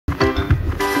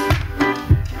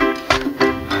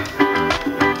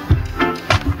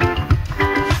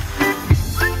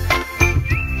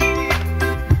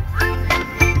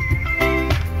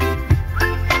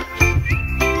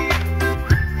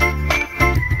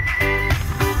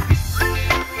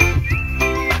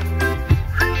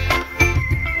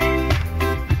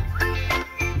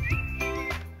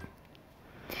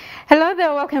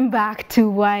welcome back to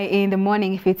Y in the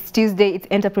Morning. If it's Tuesday, it's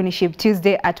Entrepreneurship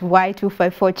Tuesday at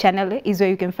Y254 channel is where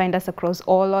you can find us across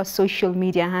all our social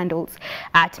media handles.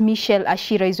 At Michelle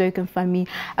Ashira is where you can find me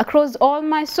across all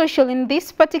my social. In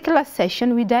this particular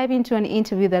session, we dive into an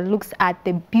interview that looks at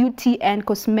the beauty and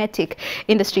cosmetic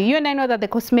industry. You and I know that the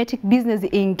cosmetic business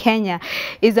in Kenya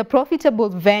is a profitable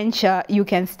venture you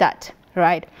can start,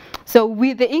 right? So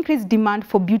with the increased demand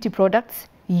for beauty products,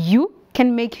 you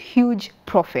can make huge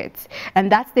profits, and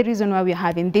that's the reason why we're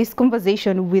having this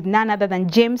conversation with none other than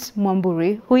James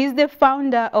Mwamburi, who is the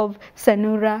founder of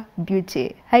Sanura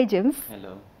Beauty. Hi James.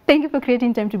 Hello. Thank you for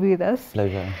creating time to be with us.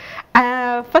 Pleasure.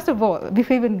 First of all,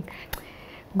 before we even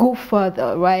go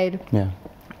further, right? Yeah.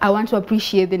 I want to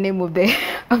appreciate the name of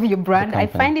your brand. I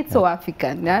find it so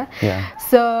African. Yeah.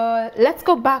 So let's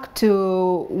go back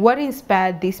to what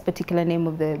inspired this particular name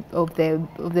of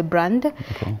the brand,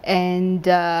 okay, and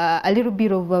a little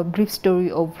bit of a brief story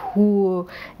of who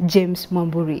James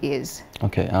Mwamburi is.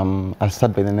 Okay. I'll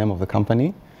start by the name of the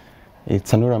company.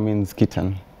 Sanura means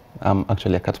kitten. I'm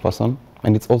actually a cat person,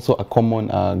 and it's also a common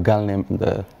girl name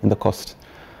in the coast.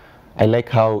 I like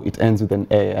how it ends with an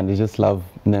A, and I just love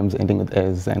names ending with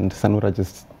A's, and Sanura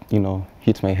just,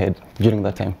 hit my head during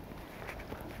that time.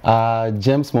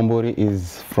 James Mwamburi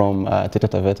is from Taita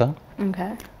Taveta.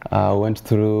 Okay. Went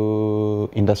through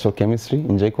industrial chemistry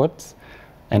in JKUAT,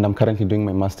 and I'm currently doing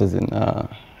my master's in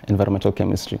environmental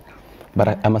chemistry.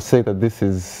 But I must say that this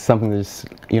is something that just,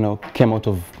 came out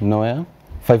of nowhere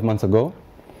 5 months ago.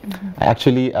 Mm-hmm. I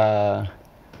actually,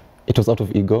 it was out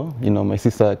of ego. My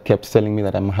sister kept telling me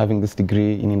that I'm having this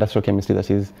degree in industrial chemistry,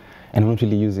 and I'm not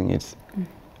really using it. Mm.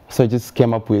 So I just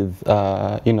came up with,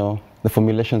 the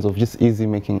formulations of just easy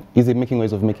making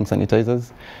ways of making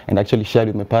sanitizers, and actually shared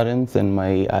with my parents and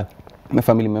my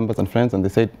family members and friends, and they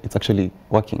said it's actually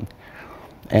working.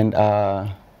 And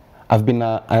I've been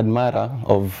an admirer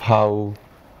of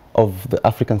the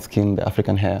African skin, the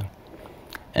African hair.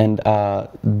 And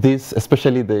this,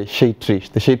 especially the shade tree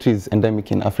is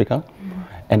endemic in Africa,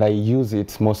 and I use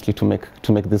it mostly to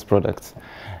make these products.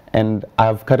 And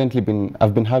I've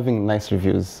been having nice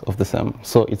reviews of the same.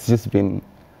 So it's just been,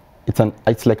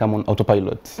 it's like I'm on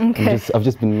autopilot. Okay. I've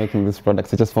just been making these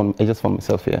products. I just found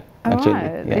myself here. Actually,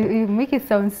 yeah. You make it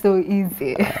sound so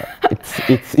easy.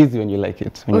 It's easy when you like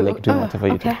it. When you like doing whatever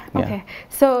you do. Yeah. Okay.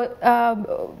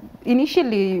 So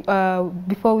initially,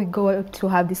 before we go to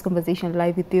have this conversation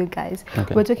live with you guys,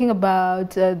 okay, we're talking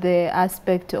about the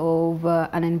aspect of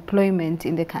unemployment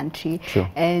in the country. Sure.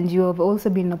 And you have also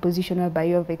been in a position whereby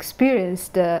you have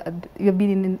experienced, you've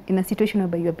been in a situation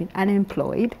whereby you have been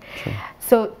unemployed. Sure.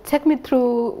 So take me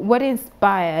through what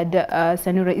inspired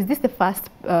Sanura. Is this the first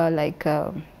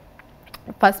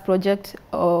first project,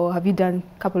 or have you done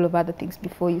a couple of other things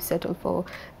before you settled for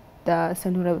the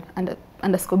Sanura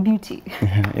 _ beauty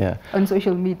yeah. on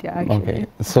social media, actually? Okay,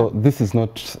 so this is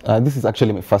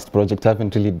actually my first project. I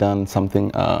haven't really done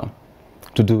something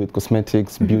to do with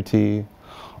cosmetics, beauty,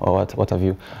 or what have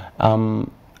you.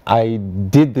 I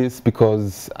did this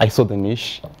because I saw the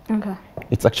niche. Okay.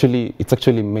 It's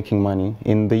actually making money.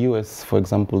 In the US, for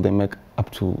example, they make up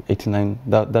to 89,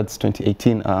 that's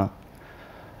 2018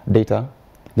 data.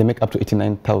 They make up to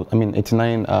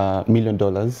 $89 million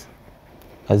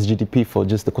as GDP for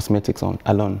just the cosmetics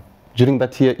alone. During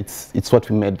that year, it's what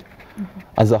we made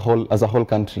as a whole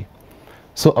country.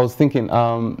 So I was thinking,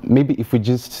 maybe if we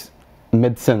just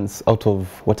made sense out of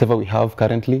whatever we have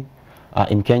currently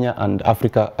in Kenya and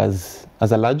Africa as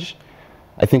a large,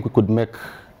 I think we could make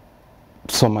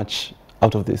so much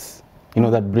out of this.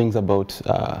 That brings about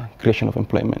creation of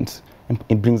employment.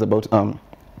 It brings about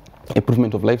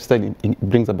improvement of lifestyle. It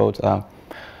brings about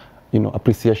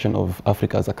appreciation of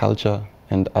Africa as a culture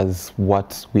and as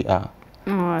what we are.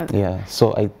 Yeah.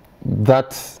 So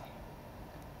that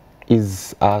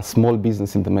is a small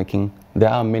business in the making. There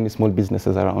are many small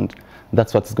businesses around.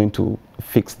 That's what's going to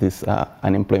fix this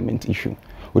unemployment issue.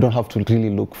 We don't have to really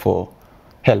look for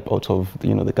help out of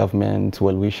the government,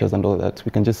 well-wishers and all that.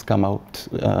 We can just come out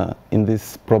in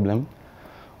this problem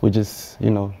with just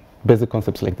basic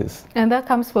concepts like this. And that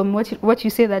comes from what you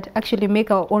say, that actually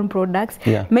make our own products,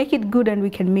 yeah, make it good, and we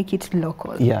can make it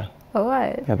local. Yeah. All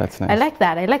right. Yeah, that's nice. I like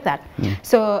that. Mm.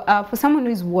 So for someone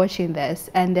who is watching this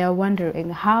and they're wondering,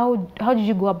 how did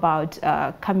you go about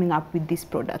coming up with these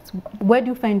products? Where do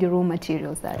you find the raw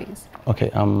materials, that is?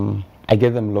 Okay. I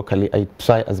get them locally. I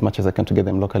try as much as I can to get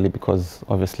them locally, because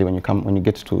obviously when you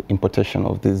get to importation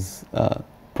of these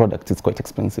products, it's quite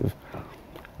expensive.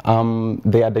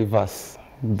 They are diverse.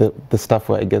 The stuff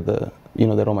where I get the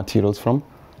raw materials from,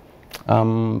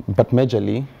 but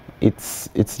majorly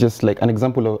it's just like an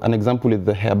example is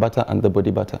the hair butter and the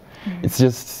body butter. Mm-hmm. It's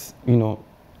just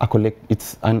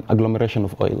it's an agglomeration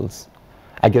of oils.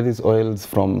 I get these oils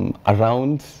from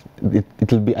around.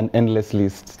 It'll be an endless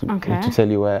list to tell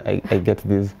you where I get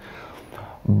these.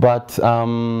 But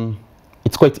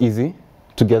it's quite easy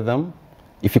to get them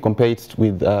if you compare it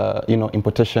with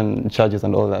importation charges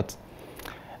and all that.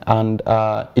 And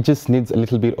it just needs a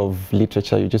little bit of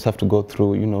literature. You just have to go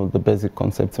through the basic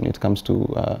concepts when it comes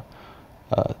to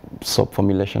soap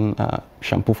formulation,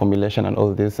 shampoo formulation, and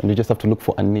all this, and you just have to look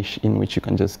for a niche in which you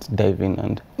can just dive in.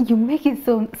 And you make it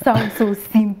sound so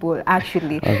simple,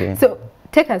 actually. Okay. So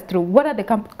take us through, what are the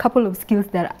couple of skills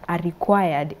that are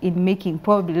required in making,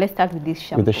 probably let's start with this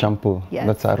shampoo. With the shampoo, yes.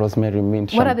 That's a rosemary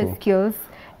mint shampoo. What are the skills,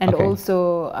 and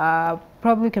also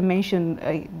probably can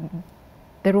mention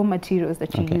the raw materials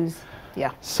that you use.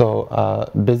 Yeah. So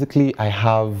basically, I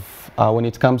have when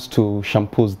it comes to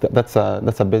shampoos, that's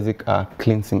a basic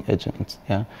cleansing agent.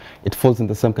 Yeah, it falls in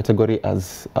the same category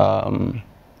as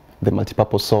the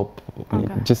multi-purpose soap,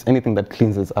 just anything that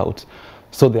cleanses out.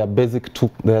 So there are basic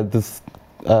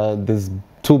there's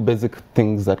two basic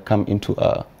things that come into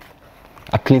a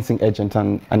cleansing agent,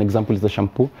 and an example is the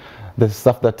shampoo. There's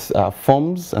stuff that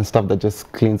foams and stuff that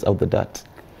just cleans out the dirt.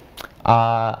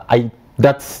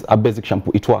 That's a basic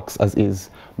shampoo. It works as is.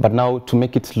 But now to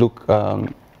make it look a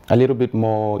little bit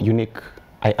more unique,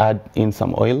 I add in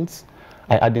some oils.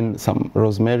 I add in some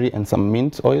rosemary and some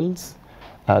mint oils.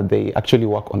 They actually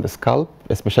work on the scalp,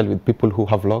 especially with people who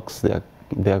have locks.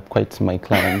 They're quite my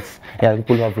clients. Yeah,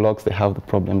 people who have locks, they have the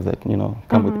problems that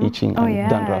come with itching and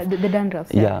dandruff. The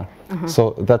dandruff. Yeah.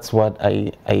 So that's what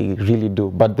I really do.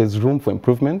 But there's room for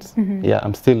improvement. Yeah,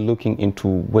 I'm still looking into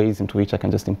ways into which I can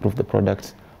just improve the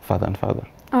product further and further.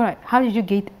 All right. How did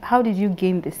you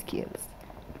gain the skills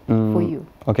for you?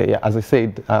 Okay. Yeah. As I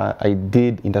said, I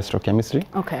did industrial chemistry.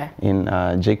 Okay. In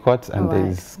JQuat, and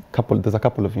there's a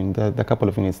couple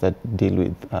of units that deal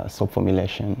with soap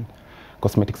formulation,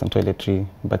 cosmetics, and toiletry.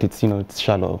 But it's it's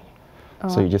shallow,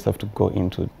 so you just have to go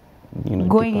into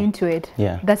going deeper into it.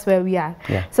 Yeah. That's where we are.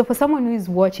 Yeah. So for someone who is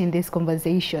watching this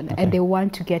conversation and they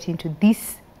want to get into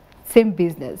this same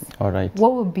business, all right,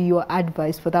 what would be your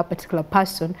advice for that particular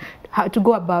person, how to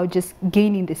go about just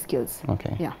gaining the skills?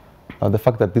 Okay. Yeah. The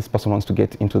fact that this person wants to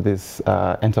get into this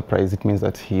enterprise, it means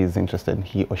that he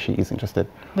or she is interested.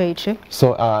 Very true.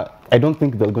 So I don't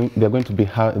think they're going to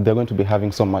be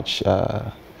having so much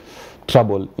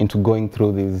trouble into going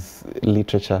through this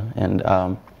literature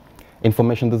and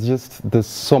information. There's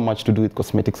so much to do with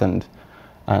cosmetics and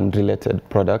related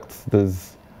products.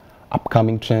 There's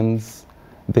upcoming trends.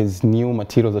 There's new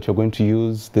materials that you're going to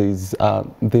use. There's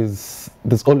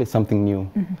always something new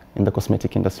in the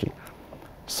cosmetic industry.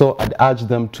 So I'd urge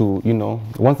them to,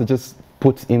 once they just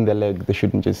put in the leg, they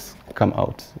shouldn't just come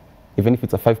out. Even if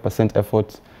it's a 5%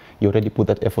 effort, you already put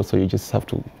that effort, so you just have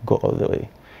to go all the way.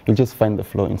 You'll just find the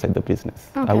flow inside the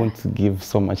business. Okay. I won't give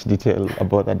so much detail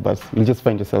about that, but you just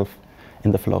find yourself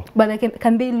in the flow. But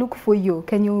can they look for you?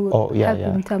 Can you help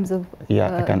in terms of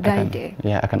guiding?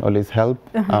 I can always help.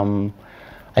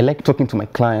 I like talking to my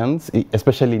clients,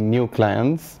 especially new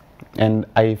clients, and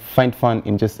I find fun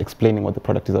in just explaining what the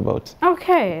product is about.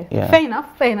 Okay, fair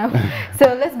enough.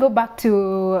 So let's go back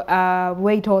to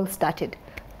where it all started.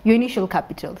 Your initial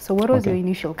capital. So what was your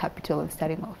initial capital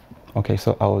starting off? Okay,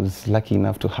 so I was lucky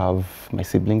enough to have my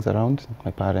siblings around,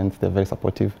 my parents. They're very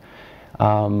supportive.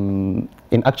 In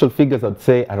actual figures, I'd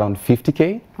say around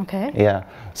 50K. Okay. Yeah.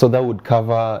 So that would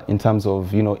cover in terms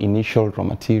of, initial raw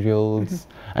materials,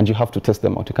 and you have to test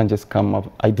them out. You can't just come up.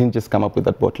 I didn't just come up with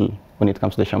that bottle when it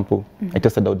comes to the shampoo. I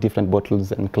tested out different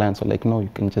bottles, and clients were like, no, you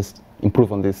can just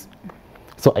improve on this.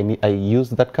 So I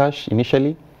used that cash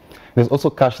initially. There's also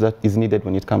cash that is needed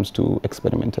when it comes to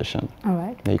experimentation. All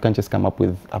right. You can't just come up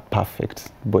with a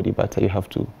perfect body butter. You have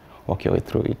to walk your way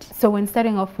through it. So when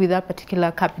starting off with that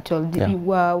particular capital, did you,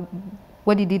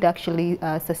 what did it actually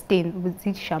sustain? Was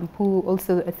it shampoo?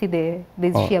 Also, I see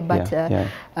there's shea butter.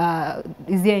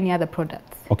 Is there any other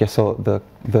products? Okay, so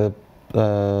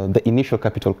the initial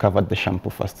capital covered the shampoo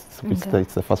first. So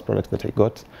it's the first product that I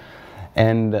got.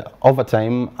 And over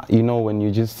time, when you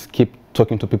just keep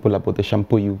talking to people about the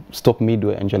shampoo, you stop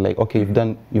midway and you're like, okay, you've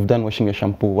done washing your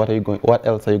shampoo. What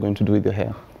else are you going to do with your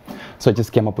hair? So I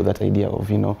just came up with that idea of,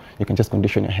 you can just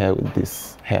condition your hair with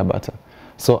this hair butter.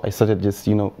 So I started just,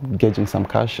 gauging some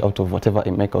cash out of whatever I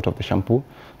make out of the shampoo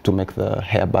to make the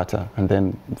hair butter, and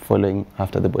then following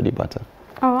after the body butter.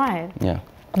 All right. Yeah.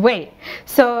 Great.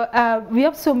 So we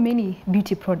have so many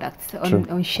beauty products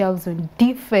on shelves on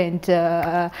different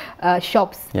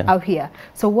shops out here.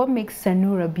 So what makes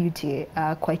Sanura Beauty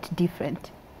quite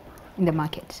different in the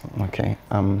market? Okay.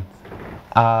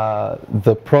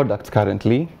 The product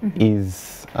currently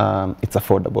is it's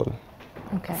affordable.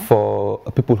 Okay. for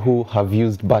people who have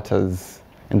used butters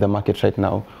in the market right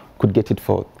now could get it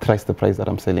for thrice the price that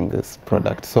I'm selling this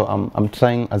product. So I'm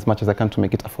trying as much as I can to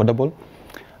make it affordable,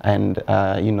 and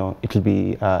you know, it will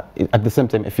be at the same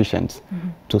time efficient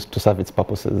to serve its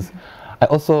purposes. I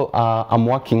also I'm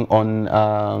working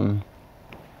on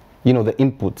you know, the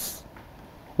inputs.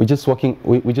 We're just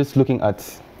looking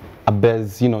at a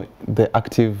base, you know, the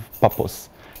active purpose.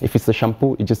 If it's the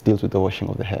shampoo, it just deals with the washing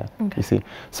of the hair. Okay. You see,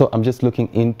 so I'm just looking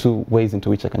into ways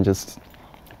into which I can just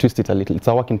twist it a little. It's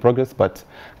a work in progress, but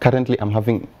currently I'm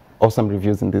having awesome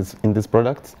reviews in these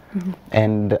products,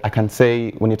 and I can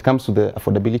say when it comes to the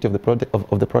affordability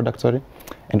of the product, sorry,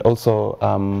 and also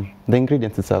the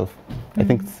ingredients itself, I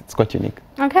think it's quite unique.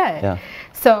 Okay. Yeah.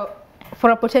 So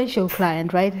for a potential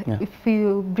client, right? Yeah. If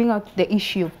you bring out the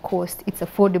issue of cost, it's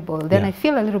affordable, then I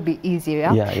feel a little bit easier.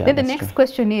 Yeah, then the next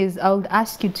question is, I'll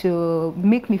ask you to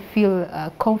make me feel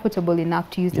comfortable enough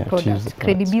to use the product.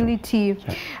 Credibility,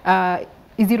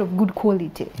 is it of good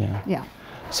quality? Yeah.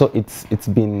 So it's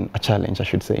been a challenge, I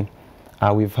should say.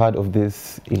 We've heard of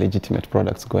these illegitimate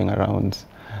products going around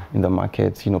in the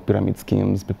market, you know, pyramid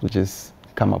schemes. People just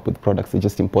come up with products, they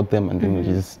just import them, and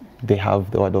then they have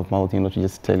the word of mouth, you know, to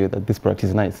just tell you that this product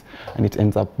is nice, and it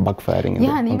ends up backfiring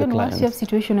on the even once you have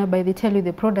situation whereby they tell you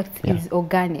the product is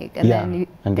organic, and then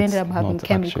they ended up having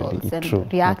chemicals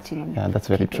and reacting. That's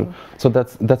very true. So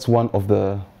that's one of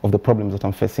the problems that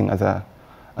I'm facing as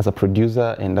a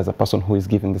producer and as a person who is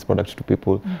giving this product to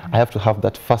people. I have to have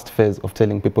that first phase of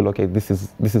telling people, okay, this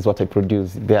is what I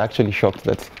produce. They're actually shocked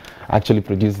that I actually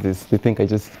produce this. They think I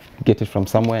just get it from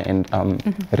somewhere and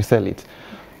resell it.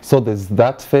 So there's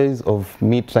that phase of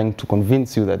me trying to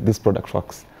convince you that this product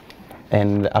works.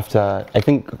 And after, I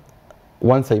think,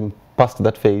 once I'm past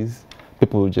that phase,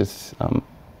 people will just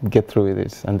get through with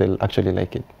it and they'll actually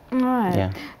like it. All right.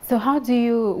 Yeah. So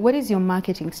what is your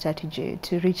marketing strategy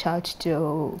to reach out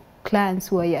to clients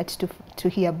who are yet to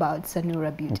hear about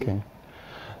Sanura Beauty? Okay.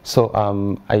 So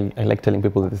I like telling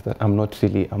people this, that I'm not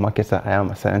really a marketer, I am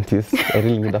a scientist. I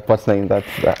really need a partner in that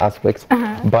aspect.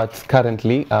 But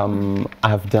currently,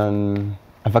 I've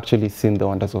actually seen the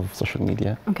wonders of social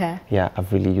media. Okay. Yeah,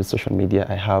 I've really used social media.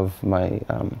 I have my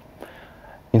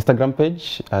Instagram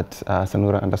page at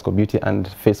Sanura_beauty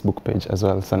and Facebook page as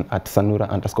well, at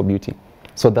Sanura_beauty.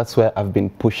 So that's where I've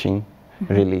been pushing,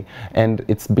 really. And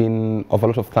it's been of a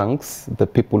lot of thanks. The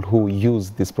people who use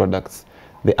these products,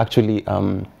 they actually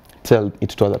tell it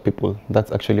to other people.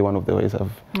 That's actually one of the ways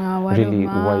I've really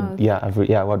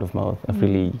word of mouth. I've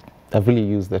really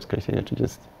used that criteria to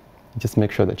just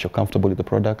make sure that you're comfortable with the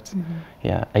product.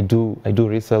 Yeah, I do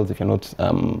resales if you're not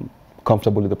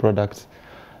comfortable with the product.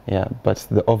 Yeah, but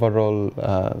the overall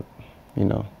you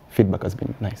know, feedback has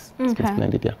been nice. It's been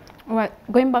splendid. Yeah. Right.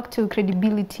 Going back to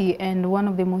credibility, and one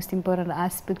of the most important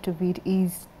aspects of it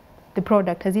is the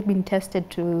product. Has it been tested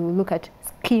to look at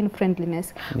skin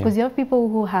friendliness? Because you have people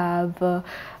who have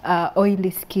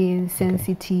oily skin,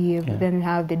 sensitive, then you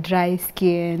have the dry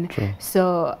skin.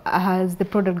 So has the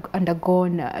product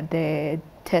undergone the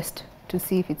test to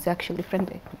see if it's actually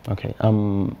friendly? Okay.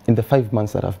 In the 5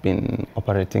 months that I've been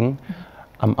operating,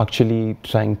 I'm actually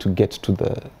trying to get to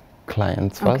the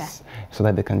clients first, so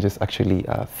that they can just actually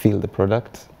feel the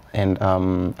product. And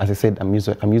as I said, I'm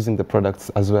using the products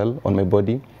as well on my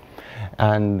body.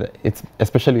 And it's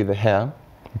especially the hair.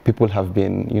 People have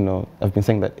been, you know, I've been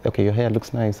saying that, okay, your hair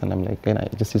looks nice, and I'm like, I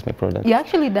just use my product. It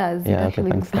actually does. Yeah, it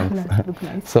actually thanks. look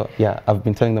nice. So yeah, I've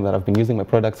been telling them that I've been using my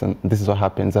products, and this is what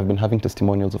happens. I've been having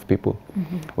testimonials of people.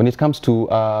 When it comes to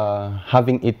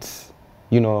having it,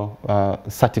 you know,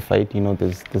 certified, you know,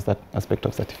 there's that aspect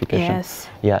of certification. Yes.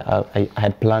 Yeah, I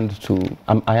had planned to.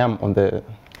 I am on the,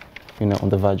 you know, on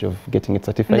the verge of getting it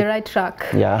certified. On the right track.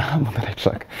 Yeah, I'm on the right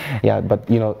track. Yeah, but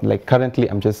you know, like currently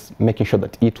I'm just making sure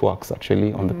that it works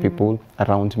actually on the people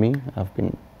around me. I've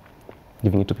been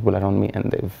giving it to people around me, and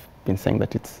they've been saying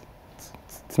that it's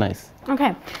nice.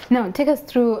 Okay, now take us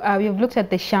through, we've looked at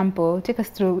the shampoo. Take us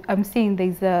through, I'm seeing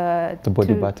there's the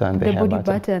body butter and the hair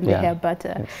butter. And the hair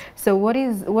butter. Yes. So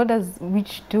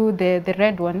which do the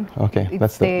red one? Okay, it's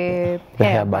that's the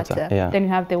hair butter. Yeah. Then you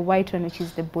have the white one, which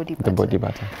is the body butter. The body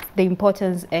butter. The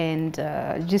importance and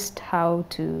just how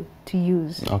to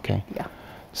use. Okay. Yeah.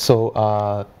 So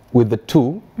with the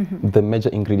two, the major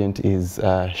ingredient is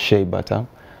shea butter.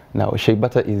 Now shea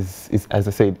butter is, as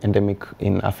I said, endemic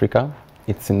in Africa.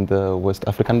 It's in the West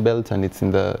African belt, and it's in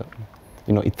the,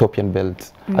 you know, Ethiopian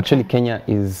belt. Actually, Kenya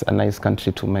is a nice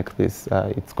country to make this.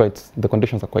 The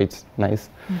conditions are quite nice.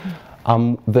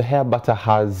 The hair butter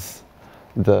has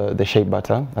the shea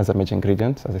butter as a major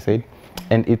ingredient, as I said,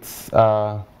 and it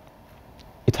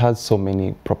has so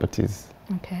many properties.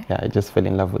 Okay. Yeah, I just fell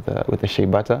in love with the shea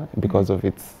butter because of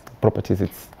its properties.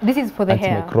 It's This is for the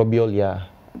hair. Antimicrobial, yeah.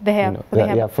 The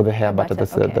hair, For the hair butter.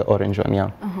 That's okay. the orange one,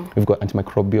 yeah. We've got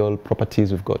antimicrobial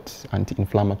properties. We've got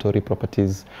anti-inflammatory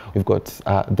properties. We've got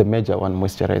the major one,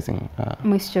 moisturizing.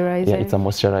 Moisturizer. Yeah, it's a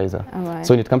moisturizer. Right.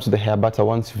 So when it comes to the hair butter,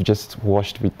 once you've just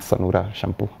washed with Sanura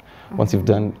shampoo, once you've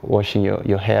done washing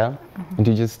your hair, and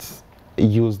you just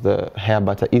use the hair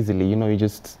butter easily, you know, you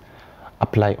just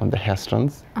apply on the hair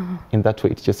strands. In that way,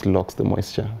 it just locks the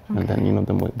moisture, and then, you know,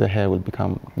 the hair will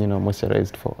become, you know,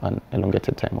 moisturized for an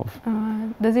elongated time of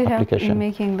does it help application. in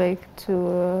making, like,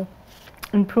 to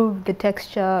improve the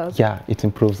texture? Yeah, it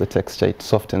improves the texture. It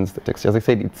softens the texture. As I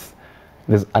said,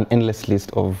 there's an endless list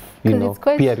of, you know,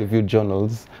 peer-reviewed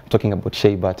journals talking about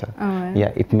shea butter.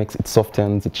 Yeah, it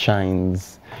softens, it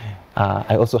shines.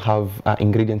 I also have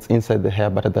ingredients inside the hair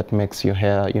butter that makes your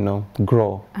hair, you know,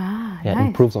 grow. Yeah, nice.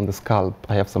 Improves on the scalp.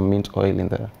 I have some mint oil in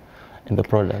the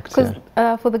product. Because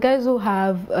for the guys who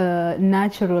have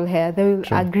natural hair, they will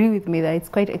agree with me that it's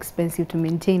quite expensive to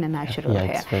maintain a natural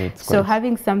hair. So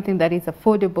having something that is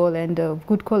affordable and of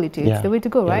good quality, it's the way to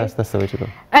go, right? That's the way to go.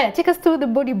 Take us through the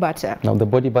body butter. Now, the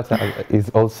body butter is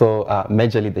also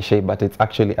majorly the shea butter. It's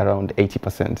actually around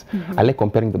 80%. I like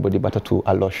comparing the body butter to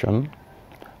a lotion.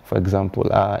 For example,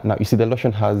 now you see the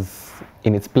lotion has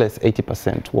in its place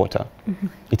 80% water.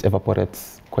 It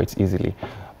evaporates quite easily.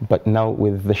 But now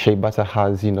with the shea butter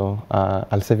has, you know,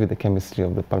 I'll save you the chemistry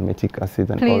of the palmitic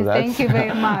acid and all that. Thank you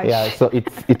very much. Yeah, so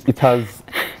it has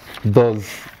those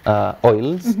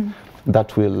oils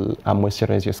that will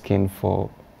moisturize your skin for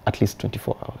at least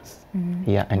 24 hours.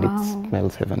 Yeah, and it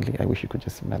smells heavenly. I wish you could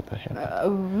just smell the hair.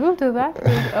 We'll do that.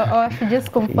 Or I should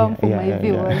just confirm for my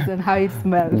viewers and how it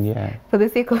smells. Yeah. For the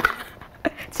sake of,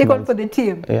 take one for the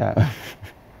team. Yeah.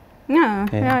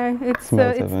 It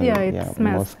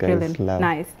smells brilliant.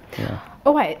 Nice. Yeah.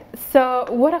 All right. So,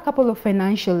 what are a couple of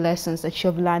financial lessons that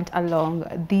you've learned along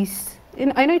this?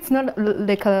 I know it's not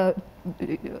like a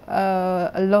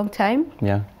long time.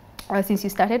 Yeah. Since you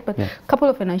started, but a couple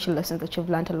of financial lessons that you've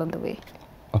learned along the way.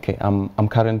 Okay, I'm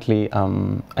currently,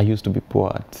 I used to be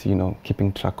poor at, you know,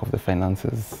 keeping track of the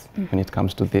finances when it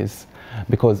comes to this,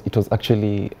 because it was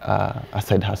actually a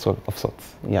side hustle of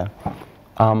sorts, yeah.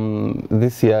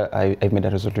 This year, I made a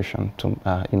resolution to,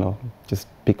 you know, just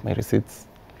pick my receipts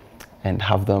and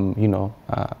have them, you know,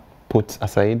 put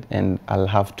aside, and I'll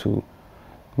have to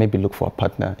maybe look for a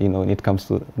partner, you know, when it comes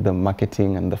to the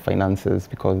marketing and the finances,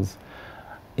 because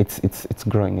it's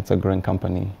growing. It's a growing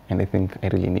company, and I think I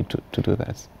really need to do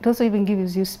that. It also even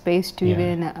gives you space to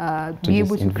even be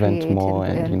able to create more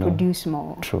and you know, produce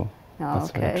more. True. That's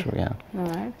very true. Yeah. All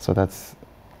right. So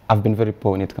I've been very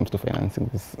poor when it comes to financing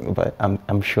this, but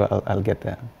I'm sure I'll get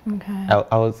there.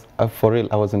 Okay. For real,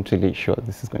 I wasn't really sure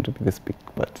this is going to be this big,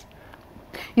 but.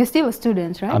 You're still a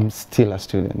student, right? I'm still a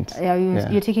student. Yeah,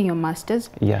 you're taking your master's.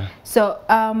 Yeah. So,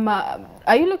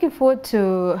 are you looking forward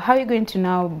to how you're going to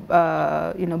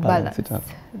now, you know, balance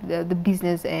the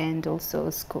business and also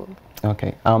school?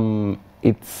 Okay.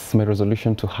 It's my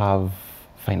resolution to have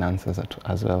finances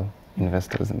as well,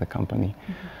 investors in the company.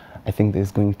 I think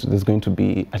there's going to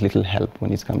be a little help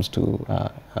when it comes to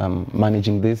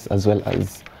managing this, as well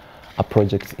as a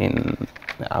project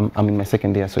I'm in my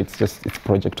second year, so it's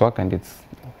project work, and it's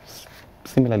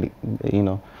similarly, you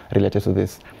know, related to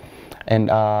this. And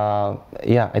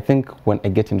yeah, I think when I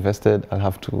get invested, I'll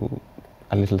have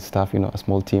a little staff, you know, a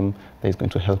small team that is going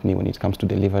to help me when it comes to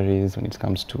deliveries, when it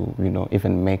comes to, you know,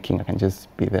 even making. I can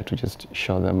just be there to just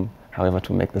show them however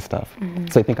to make the stuff.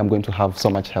 So I think I'm going to have so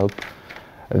much help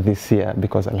this year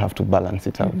because I'll have to balance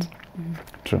it out.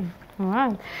 True. All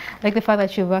right. Like the fact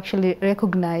that you've actually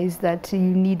recognized that you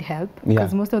need help,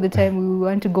 because most of the time we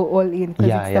want to go all in,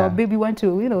 because it's our baby, want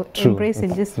to, you know, embrace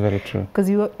and just. Very true. Because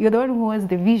you're the one who has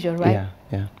the vision, right?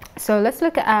 Yeah. So let's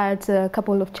look at a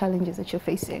couple of challenges that you're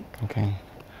facing. Okay.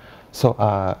 So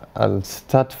I'll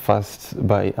start first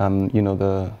by you know,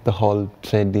 the whole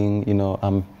trading, you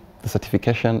know, the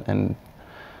certification, and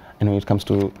when it comes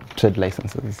to trade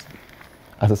licenses.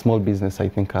 As a small business, I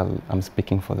think I'm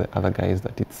speaking for the other guys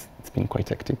that it's been quite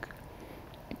hectic,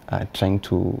 trying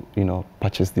to, you know,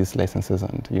 purchase these licenses,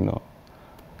 and, you know,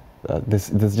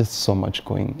 there's just so much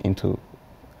going into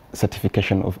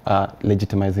certification of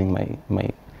legitimizing my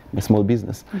small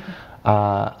business.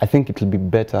 I think it will be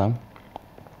better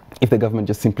if the government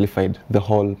just simplified the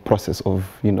whole process of,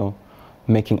 you know,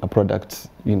 making a product,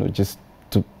 you know, just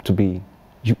to be,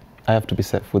 I have to be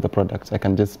safe with the product. I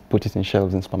can just put it in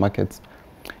shelves in supermarkets.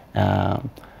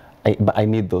 But I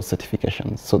need those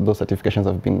certifications. So those certifications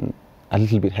have been a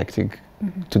little bit hectic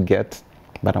to get,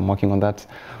 but I'm working on that.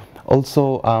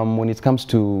 Also, when it comes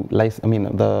to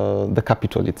the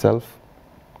capital itself,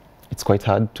 it's quite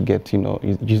hard to get.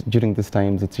 During these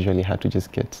times, it's usually hard to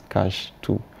just get cash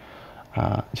to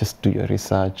just do your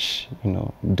research.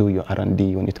 Do your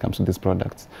R&D when it comes to these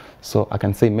products. So I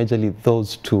can say majorly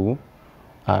those two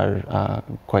are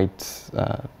quite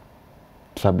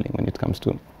troubling when it comes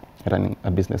to running a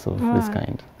business of this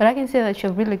kind. But I can say that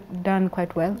you've really done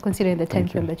quite well, considering the time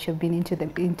frame that you've been into the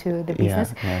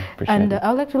business. Yeah, and I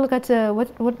would like to look at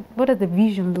what does the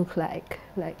vision look like?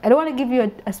 Like, I don't want to give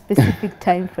you a specific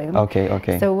time frame.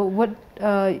 Okay. So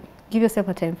give yourself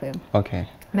a time frame. Okay.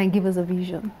 Then give us a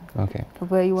vision. Okay. Of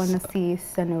where you want to see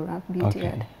Sanura Beauty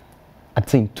at. I'd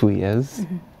say in 2 years.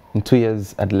 In 2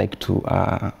 years, I'd like to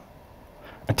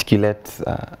articulate,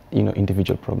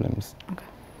 individual problems. Okay.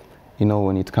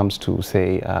 When it comes to,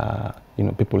 say,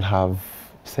 people have,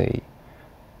 say,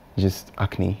 just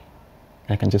acne,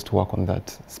 I can just work on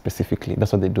that specifically.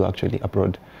 That's what they do actually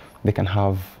abroad. They can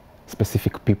have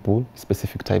specific people,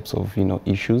 specific types of,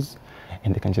 issues,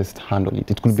 and they can just handle it.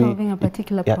 It could be solving a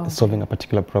particular problem. Yeah, solving a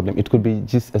particular problem. It could be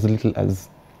just as little as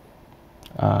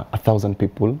 1,000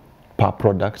 people per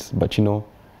product, but you're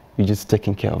just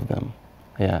taking care of them.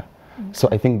 Yeah. Okay. So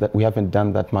I think that we haven't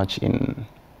done that much in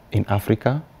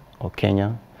Africa or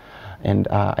Kenya, and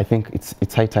I think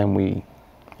it's high time we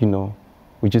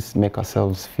just make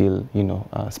ourselves feel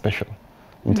special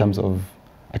in terms of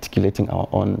articulating our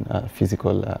own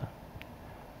physical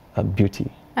beauty.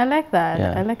 I like that.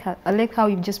 Yeah. I like how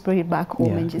you just brought it back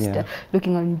home and just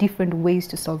looking on different ways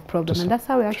to solve problems, and that's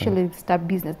how we actually start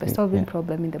business, by solving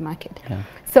problem in the market. Yeah.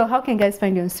 So how can guys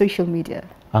find you on social media?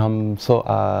 On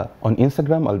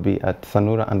Instagram, I'll be at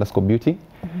Sanura_beauty,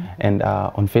 and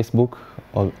on Facebook,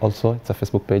 also it's a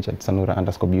Facebook page at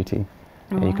Sanura_beauty.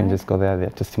 You can just go there. There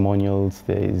are testimonials.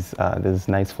 There's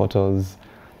nice photos,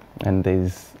 and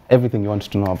there's everything you want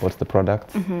to know about the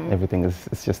product. Everything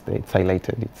is just there. It's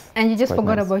highlighted. And you just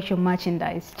forgot about your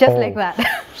merchandise, just like that.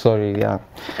 Sorry, yeah.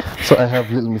 So I have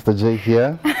little Mr. J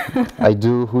here. I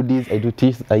do hoodies.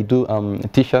 I do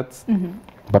t-shirts.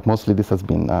 But mostly this has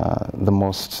been the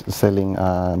most selling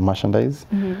merchandise.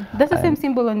 That's the same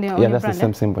symbol on your that's brand, the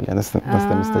same symbol. Yeah, that's the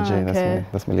Mr. J. Okay.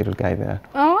 That's my little guy there.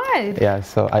 All right. Yeah,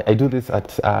 so I do this at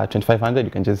 2,500.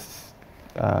 You can just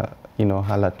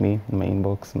holler at me in my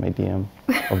inbox, in my DM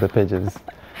of the pages.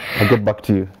 I'll get back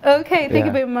to you. Okay, thank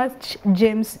you very much,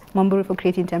 James Mwamburi, for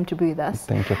creating time to be with us.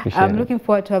 Thank you, appreciate I'm looking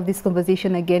forward to have this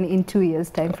conversation again in 2 years'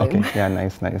 time frame. Okay, yeah,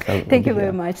 nice. Thank you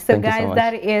very much. So guys,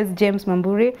 that is James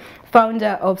Mwamburi,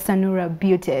 founder of Sanura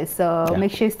Beauty. So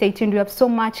make sure you stay tuned. We have so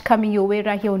much coming your way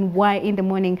right here on Y in the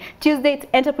Morning. Tuesday, it's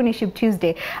Entrepreneurship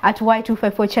Tuesday at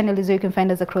Y254 channel is where you can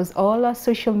find us across all our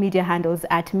social media handles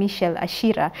at Michelle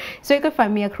Ashira. So you can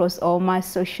find me across all my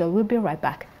social. We'll be right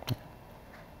back.